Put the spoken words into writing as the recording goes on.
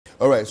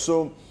All right,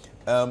 so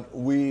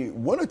we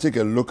want to take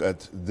a look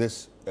at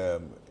this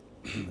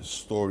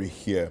story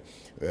here.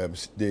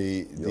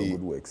 The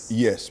good works.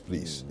 Yes,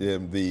 please.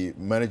 The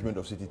management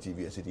of Citi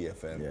TV and Citi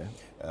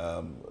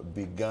FM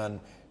began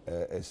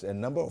a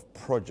number of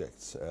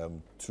projects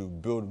to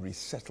build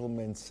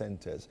resettlement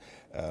centers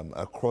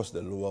across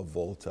the lower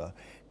Volta,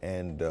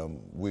 and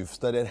we've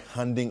started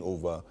handing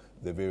over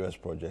the various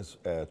projects.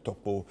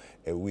 Topo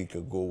a week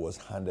ago was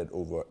handed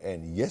over,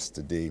 and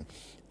yesterday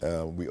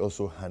we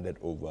also handed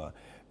over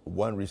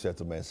one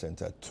resettlement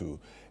center to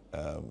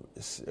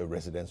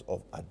residents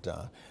of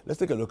Ada. Let's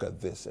take a look at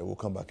this, and we'll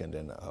come back, and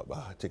then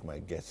I'll take my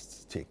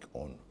guest's take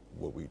on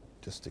what we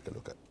just take a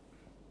look at.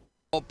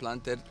 All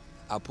planted,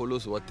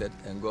 Apollos watered,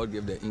 and God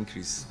gave the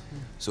increase.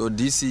 So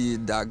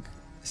DC dug,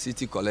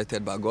 City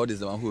collected, but God is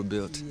the one who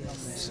built.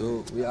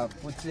 So we are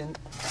putting.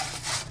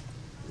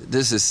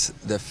 This is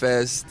the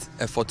first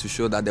effort to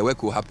show that the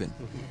work will happen,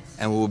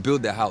 and we will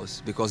build the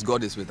house because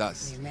God is with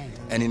us. Amen.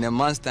 And in a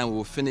month's time, we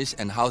will finish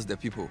and house the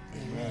people.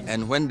 Amen.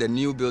 And when the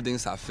new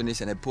buildings are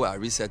finished and the poor are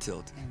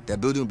resettled, the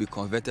building will be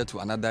converted to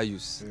another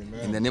use. Amen.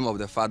 In the name of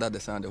the Father, the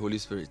Son, and the Holy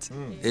Spirit.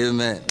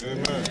 Amen.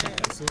 Amen.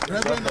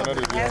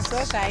 That's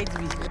what I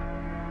do.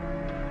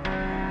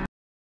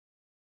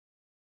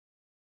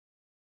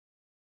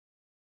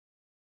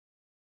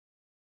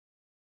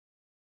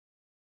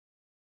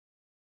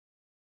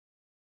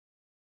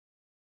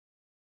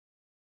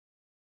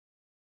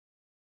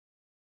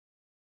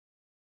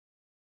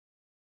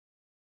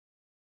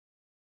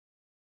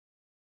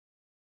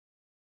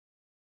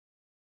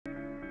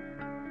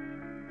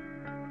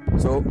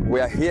 So we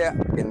are here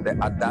in the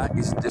Ada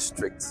East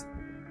District,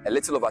 a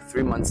little over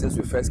 3 months since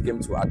we first came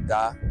to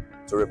Ada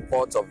to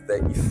report of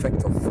the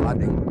effect of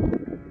flooding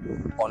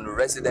on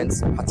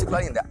residents,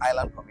 particularly in the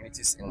island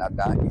communities in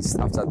Ada East.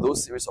 After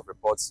those series of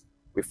reports,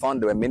 we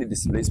found there were many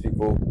displaced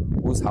people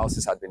whose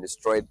houses had been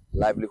destroyed,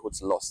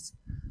 livelihoods lost.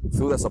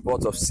 Through the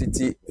support of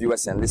Citi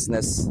viewers and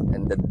listeners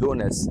and the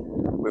donors,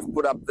 we've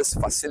put up this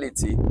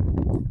facility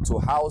to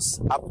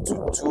house up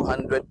to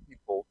 200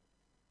 people.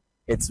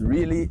 It's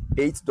really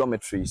 8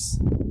 dormitories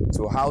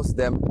to house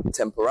them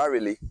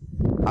temporarily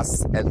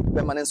as a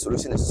permanent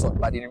solution is sought.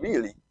 But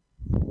really,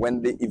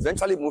 when they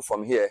eventually move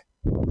from here,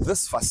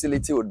 this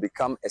facility would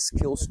become a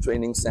skills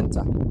training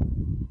center,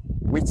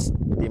 which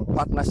in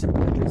partnership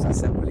with the King's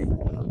Assembly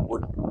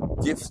would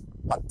give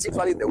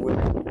particularly the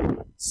women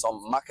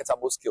some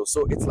marketable skills.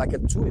 So it's like a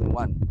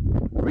 2-in-1,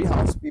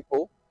 rehouse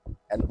people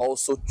and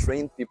also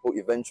train people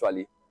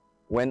eventually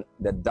when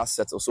the dust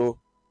settles. So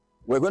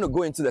we're going to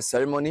go into the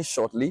ceremony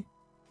shortly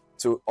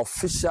to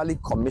officially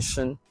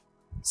commission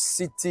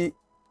Citi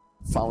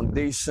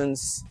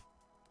Foundation's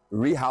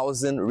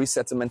rehousing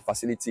resettlement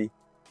facility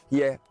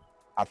here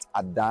at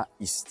Ada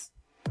East.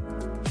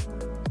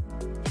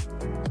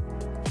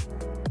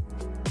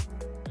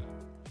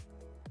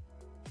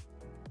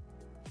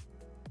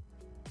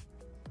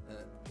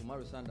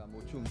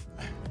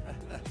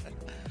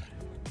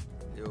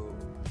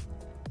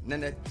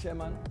 Nene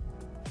Chairman,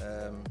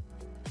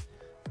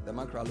 the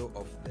Makralo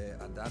of the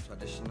Ada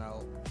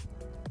traditional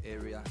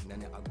area,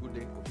 Nene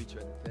Agude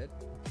Obichwe III.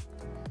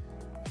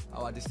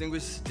 Our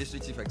distinguished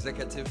District Chief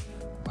Executive,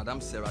 Madam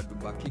Sarah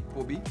Dubaki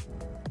Kobi,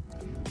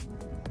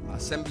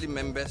 Assembly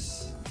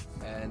members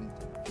and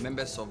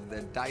members of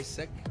the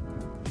DISEC,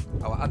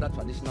 our other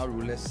traditional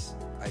rulers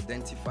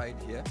identified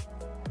here,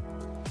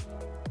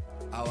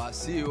 our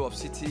CEO of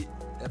Citi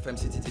FM,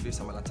 Citi TV,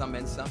 Samalata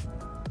Mensa,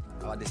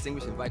 our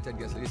distinguished invited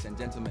guests, ladies and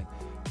gentlemen.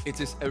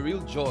 It is a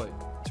real joy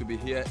to be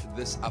here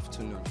this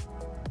afternoon.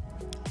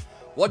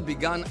 What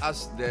began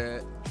as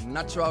the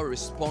natural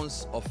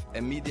response of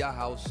a media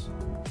house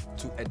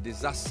to a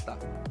disaster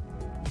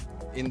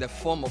in the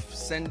form of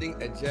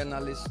sending a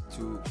journalist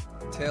to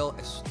tell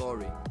a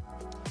story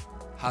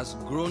has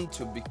grown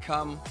to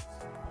become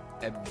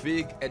a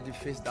big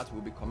edifice that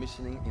we'll be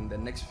commissioning in the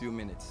next few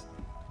minutes.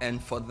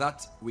 And for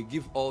that, we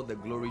give all the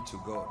glory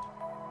to God.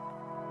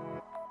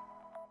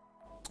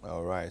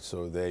 All right,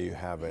 so there you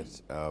have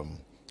it.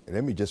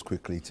 Let me just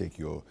quickly take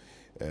your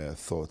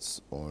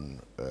thoughts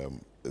on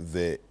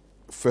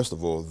first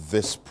of all,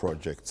 this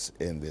project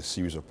and the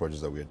series of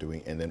projects that we are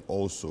doing, and then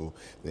also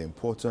the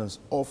importance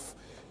of,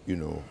 you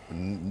know,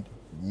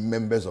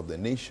 members of the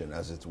nation,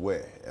 as it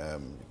were,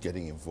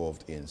 getting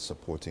involved in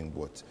supporting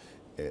what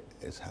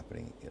is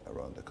happening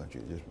around the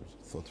country. Just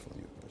thoughts from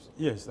you first.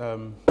 Yes,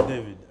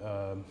 David,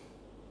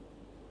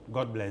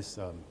 God bless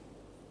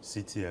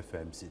Citi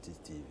FM, Citi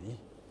TV.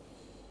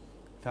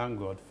 Thank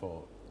God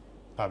for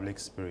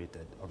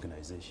public-spirited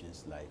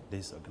organizations like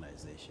this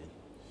organization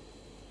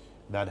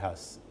that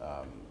has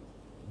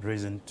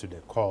risen to the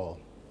call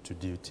to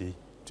duty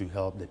to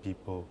help the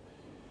people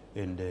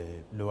in the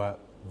lower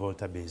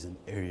Volta Basin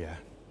area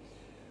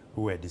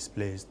who were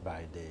displaced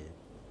by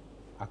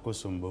the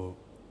Akosombo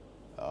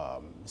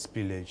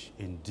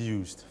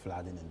spillage-induced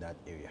flooding in that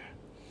area.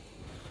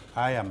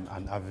 I am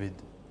an avid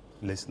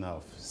listener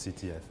of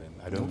Citi FM.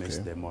 I don't miss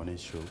the morning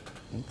show.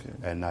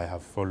 And I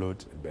have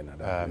followed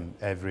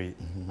every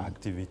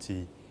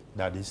activity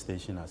that this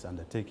station has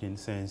undertaken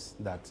since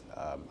that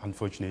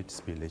unfortunate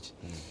spillage.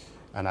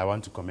 And I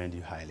want to commend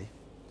you highly.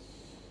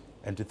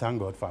 And to thank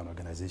God for an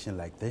organization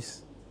like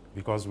this,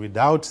 because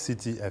without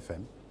Citi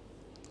FM,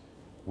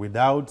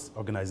 without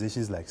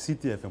organizations like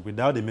Citi FM,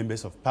 without the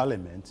members of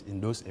parliament in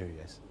those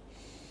areas,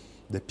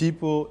 the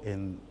people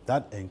in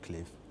that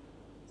enclave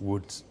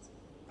would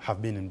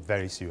have been in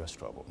very serious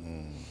trouble.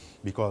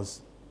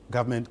 Because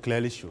government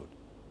clearly showed,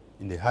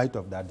 in the height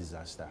of that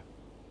disaster,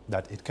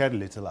 that it cared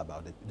little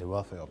about the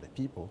welfare of the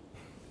people,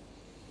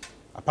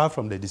 apart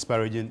from the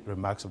disparaging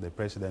remarks of the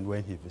president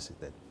when he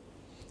visited.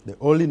 The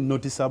only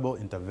noticeable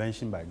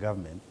intervention by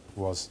government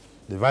was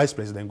the vice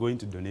president going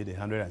to donate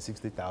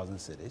 160,000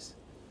 cedis.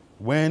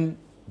 When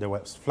there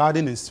was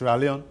flooding in Sierra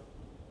Leone,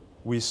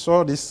 we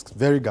saw this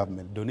very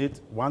government donate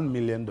 $1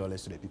 million to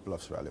the people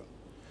of Sierra Leone.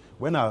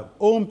 When our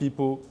own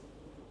people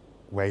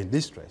were in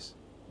distress,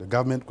 the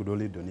government could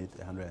only donate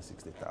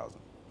 160,000.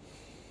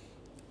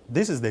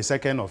 This is the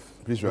second of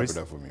Please wrap it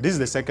up for me. This is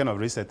the second of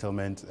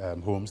resettlement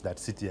homes that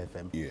Citi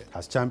FM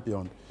has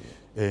championed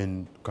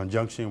in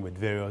conjunction with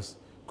various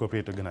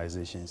corporate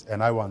organizations.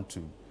 And I want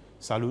to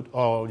salute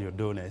all your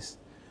donors.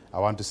 I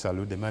want to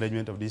salute the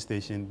management of this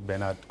station,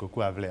 Bernard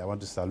Kokuavle. I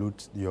want to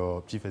salute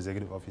your Chief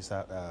Executive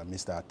Officer,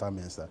 Mr.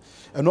 Atamensa,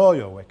 and all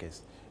your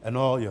workers and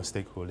all your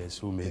stakeholders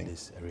who made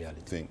this a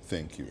reality.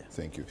 Thank you.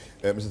 Thank you.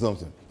 Mr.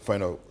 Thompson,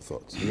 final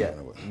thoughts. Yeah,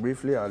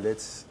 briefly, I'll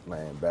let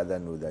my brother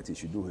know that he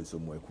should do his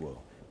homework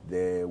well.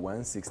 The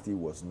 160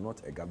 was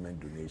not a government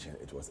donation.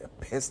 It was a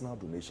personal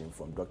donation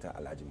from Dr.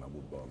 Alhaji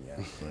Mahmoud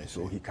Bawumia.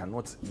 So he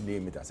cannot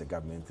name it as a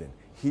government thing.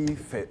 He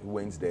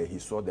went there, he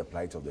saw the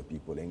plight of the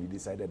people, and he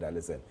decided that,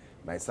 listen,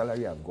 my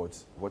salary I've got,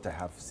 what I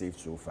have saved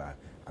so far,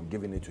 I'm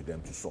giving it to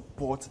them to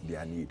support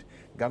their need.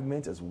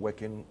 Government is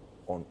working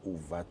on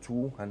over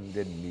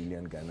 200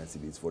 million Ghana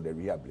cedis for the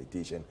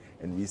rehabilitation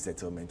and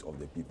resettlement of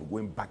the people,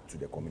 going back to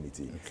the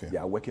community. They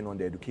are working on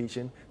the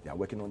education, they are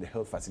working on the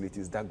health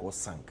facilities that got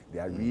sunk. They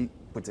are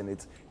putting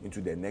it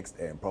into the next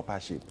proper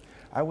shape.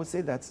 I would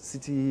say that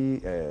Citi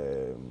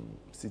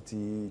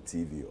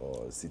TV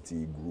or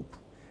Citi Group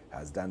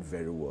has done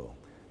very well.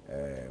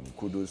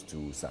 Kudos to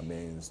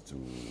Samens, to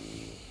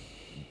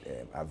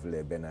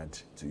Avle, Bernard,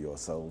 to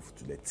yourself,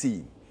 to the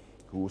team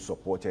who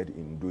supported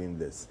in doing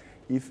this.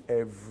 If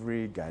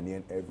every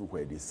Ghanaian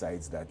everywhere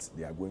decides that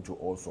they are going to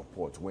all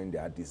support when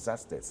there are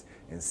disasters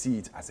and see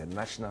it as a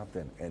national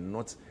thing and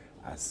not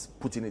as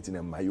putting it in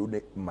a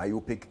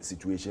myopic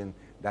situation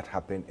that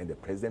happened and the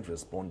president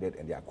responded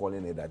and they are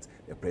calling it that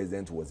the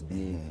president was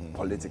being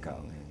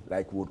political,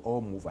 like we would all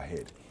move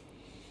ahead.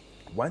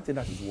 One thing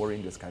that is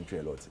worrying this country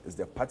a lot is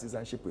the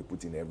partisanship we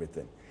put in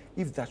everything.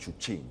 If that should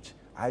change,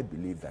 I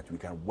believe that we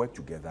can work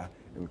together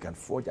and we can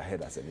forge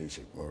ahead as a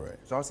nation. All right.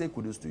 So I'll say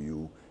kudos to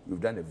you. You've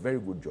done a very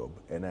good job,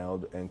 and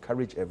I'll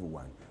encourage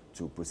everyone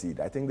to proceed.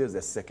 I think there's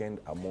a second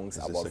amongst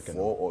about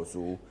four or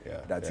so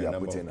that you are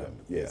putting up.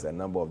 Yes, a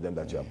number of them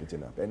that you are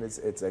putting up. And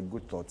it's a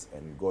good thought,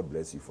 and God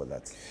bless you for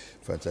that.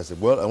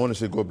 Fantastic. Well, I want to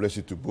say God bless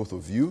you to both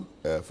of you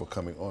for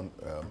coming on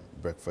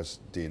Breakfast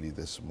Daily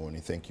this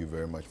morning. Thank you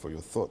very much for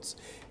your thoughts,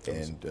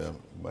 and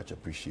much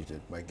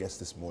appreciated. My guest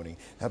this morning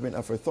has been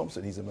Alfred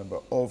Thompson. He's a member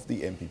of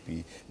the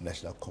MPP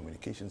National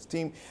Communications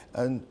Team,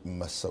 and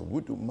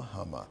Masawudu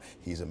Mahama.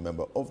 He's a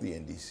member of the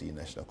NDC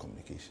National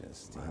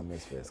Communications Team.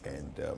 And